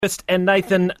And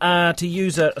Nathan, to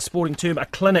use a sporting term, a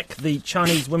clinic, the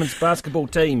Chinese women's basketball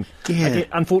team. Yeah.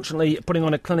 Unfortunately, putting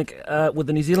on a clinic with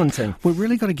the New Zealand team. We've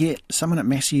really got to get someone at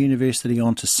Massey University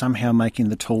on to somehow making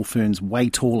the Tall Ferns way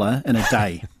taller in a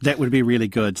day. That would be really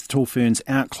good. The Tall Ferns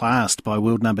outclassed by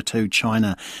World No.2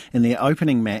 China in their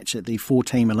opening match at the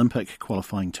 4-team Olympic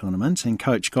qualifying tournament, and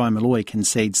coach Guy Molloy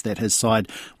concedes that his side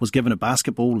was given a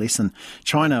basketball lesson.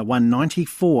 China won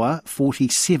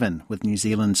 94-47, with New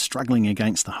Zealand struggling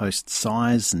against the host's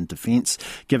size and defence,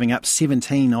 giving up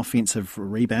 17 offensive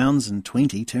rebounds and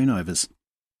 20 turnovers.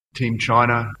 Team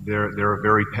China, they're a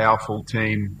very powerful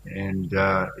team, and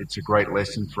it's a great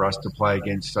lesson for us to play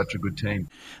against such a good team.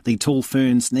 The Tall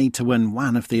Ferns need to win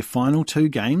one of their final two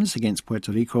games against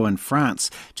Puerto Rico and France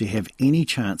to have any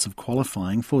chance of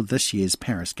qualifying for this year's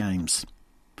Paris Games.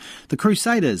 The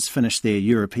Crusaders finished their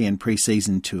European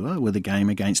pre-season tour with a game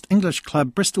against English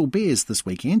club Bristol Bears this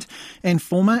weekend, and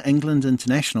former England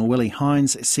international Willie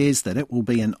Hines says that it will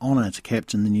be an honour to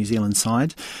captain the New Zealand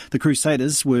side. The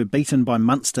Crusaders were beaten by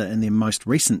Munster in their most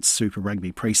recent Super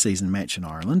Rugby pre-season match in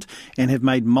Ireland and have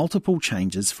made multiple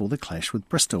changes for the clash with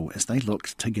Bristol as they look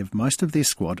to give most of their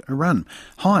squad a run.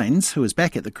 Hines, who is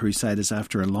back at the Crusaders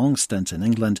after a long stint in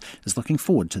England, is looking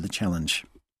forward to the challenge.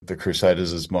 The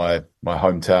Crusaders is my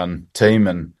hometown team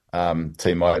and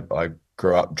team I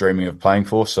grew up dreaming of playing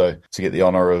for. So to get the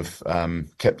honour of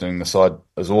captaining the side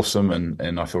is awesome,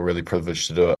 and I feel really privileged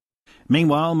to do it.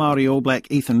 Meanwhile, Māori All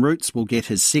Black Ethan Roots will get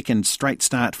his second straight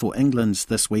start for England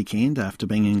this weekend after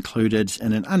being included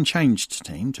in an unchanged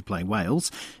team to play Wales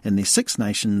in their Six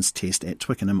Nations test at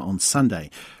Twickenham on Sunday.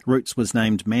 Roots was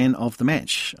named man of the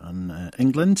match on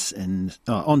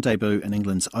debut in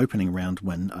England's opening round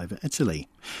win over Italy.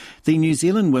 The New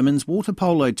Zealand women's water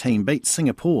polo team beat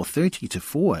Singapore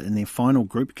 30-4 in their final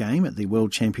group game at the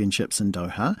World Championships in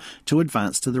Doha to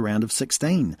advance to the round of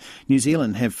 16. New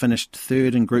Zealand have finished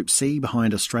third in Group C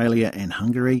behind Australia and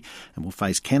Hungary and will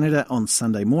face Canada on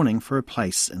Sunday morning for a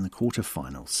place in the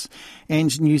quarterfinals.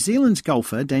 And New Zealand's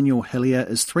golfer Daniel Hillier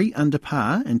is 3 under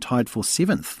par and tied for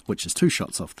 7th, which is 2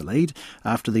 shots off the lead,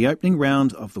 after the opening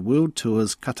round of the World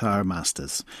Tour's Qatar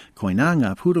Masters. Koina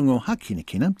ngā pūrongo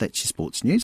hakinakina, that's your sports news.